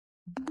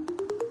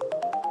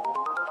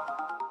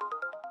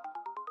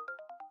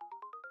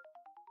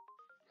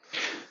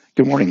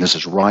Good morning. This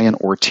is Ryan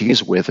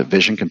Ortiz with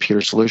Vision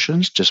Computer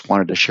Solutions. Just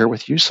wanted to share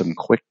with you some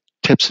quick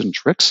tips and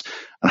tricks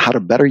on how to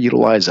better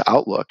utilize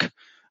Outlook.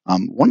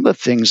 One of the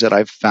things that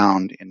I've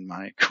found in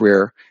my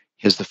career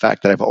is the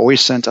fact that I've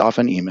always sent off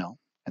an email,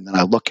 and then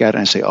I look at it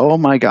and I say, oh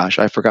my gosh,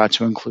 I forgot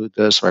to include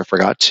this, or I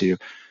forgot to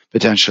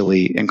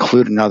potentially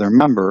include another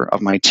member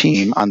of my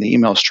team on the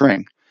email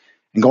string.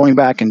 And going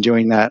back and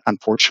doing that,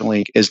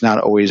 unfortunately, is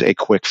not always a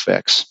quick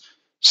fix.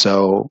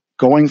 So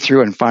going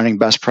through and finding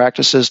best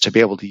practices to be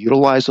able to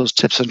utilize those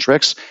tips and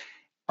tricks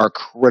are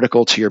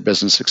critical to your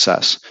business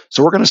success.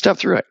 So we're going to step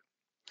through it.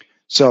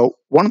 So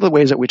one of the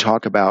ways that we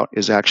talk about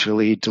is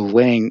actually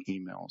delaying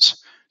emails.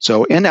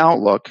 So in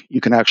Outlook,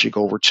 you can actually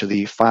go over to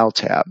the File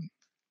tab.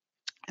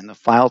 In the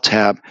File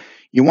tab,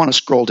 you want to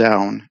scroll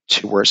down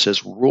to where it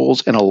says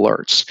Rules and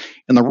Alerts.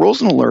 In the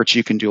Rules and Alerts,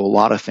 you can do a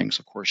lot of things.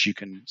 Of course, you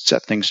can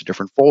set things to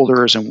different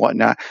folders and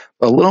whatnot.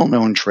 But a little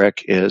known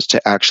trick is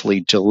to actually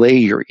delay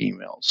your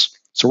emails.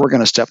 So we're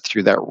going to step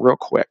through that real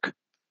quick.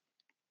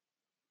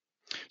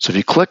 So if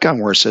you click on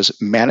where it says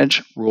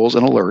Manage Rules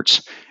and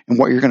Alerts, and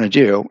what you're going to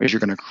do is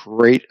you're going to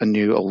create a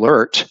new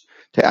alert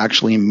to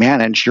actually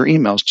manage your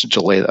emails to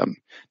delay them.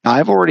 Now,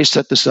 I've already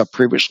set this up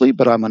previously,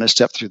 but I'm going to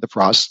step through the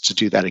process to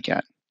do that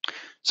again.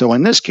 So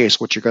in this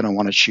case, what you're going to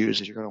want to choose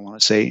is you're going to want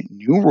to say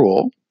New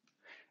Rule,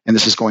 and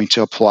this is going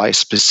to apply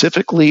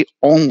specifically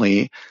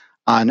only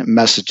on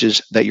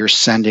messages that you're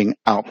sending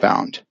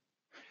outbound.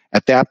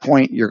 At that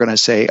point, you're going to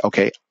say,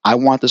 okay, I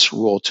want this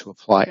rule to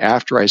apply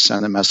after I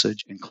send a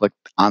message, and click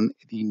on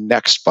the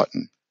Next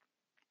button.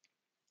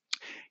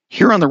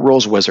 Here on the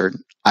Rules Wizard,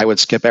 I would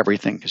skip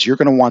everything because you're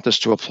going to want this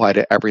to apply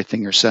to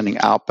everything you're sending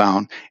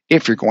outbound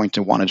if you're going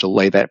to want to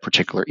delay that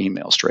particular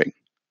email string.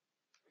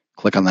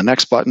 Click on the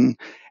Next button,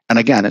 and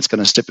again, it's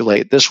going to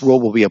stipulate this rule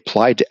will be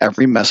applied to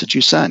every message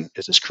you send.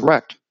 Is this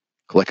correct?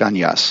 Click on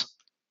Yes.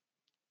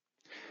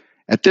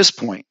 At this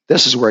point,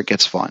 this is where it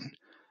gets fun.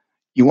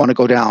 You want to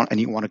go down and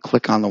you want to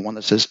click on the one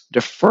that says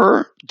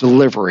Defer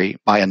Delivery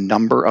by a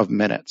number of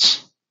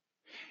minutes.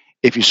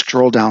 If you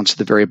scroll down to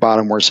the very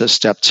bottom where it says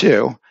Step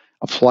 2,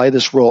 apply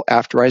this rule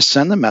after I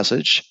send the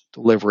message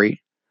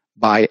delivery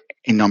by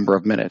a number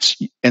of minutes.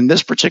 In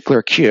this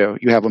particular queue,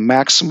 you have a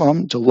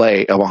maximum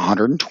delay of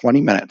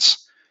 120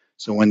 minutes.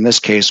 So in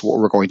this case, what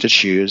we're going to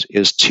choose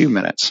is 2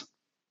 minutes.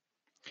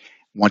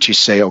 Once you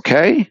say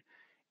OK,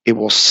 it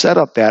will set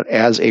up that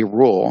as a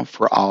rule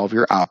for all of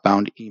your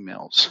outbound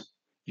emails.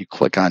 You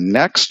click on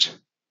Next.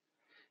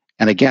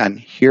 And again,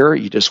 here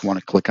you just want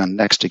to click on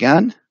Next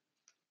again.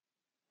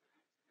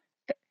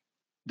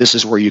 This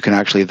is where you can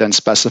actually then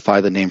specify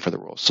the name for the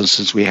rule. So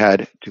since we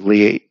had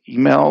delete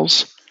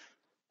emails,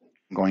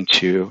 I'm going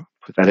to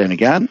put that in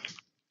again.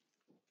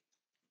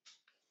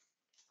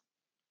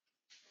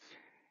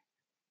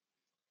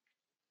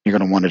 You're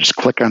going to want to just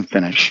click on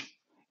Finish.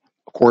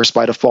 Of course,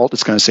 by default,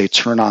 it's going to say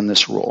turn on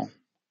this rule.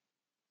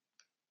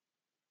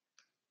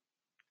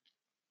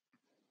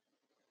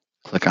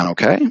 Click on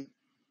OK.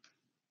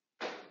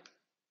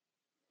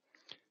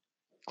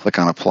 Click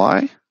on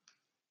Apply.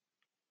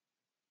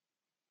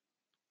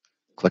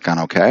 Click on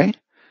OK.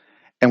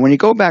 And when you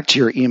go back to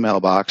your email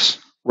box,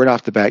 right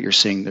off the bat, you're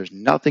seeing there's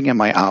nothing in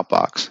my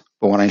outbox.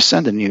 But when I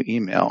send a new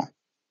email,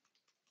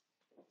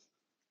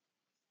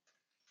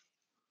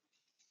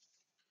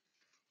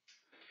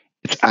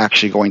 it's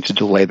actually going to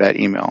delay that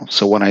email.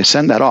 So when I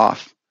send that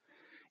off,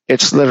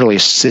 it's literally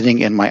sitting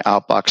in my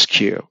outbox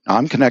queue. Now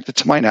I'm connected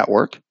to my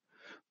network,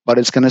 but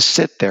it's going to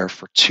sit there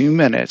for 2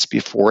 minutes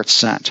before it's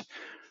sent.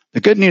 The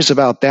good news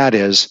about that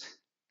is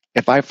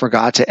if I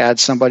forgot to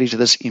add somebody to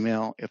this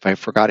email, if I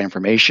forgot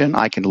information,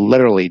 I can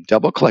literally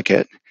double click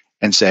it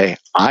and say,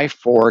 I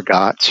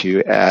forgot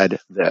to add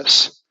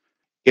this.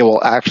 It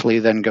will actually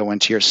then go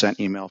into your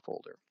sent email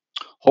folder.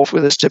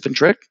 Hopefully this tip and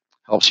trick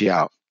helps you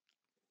out.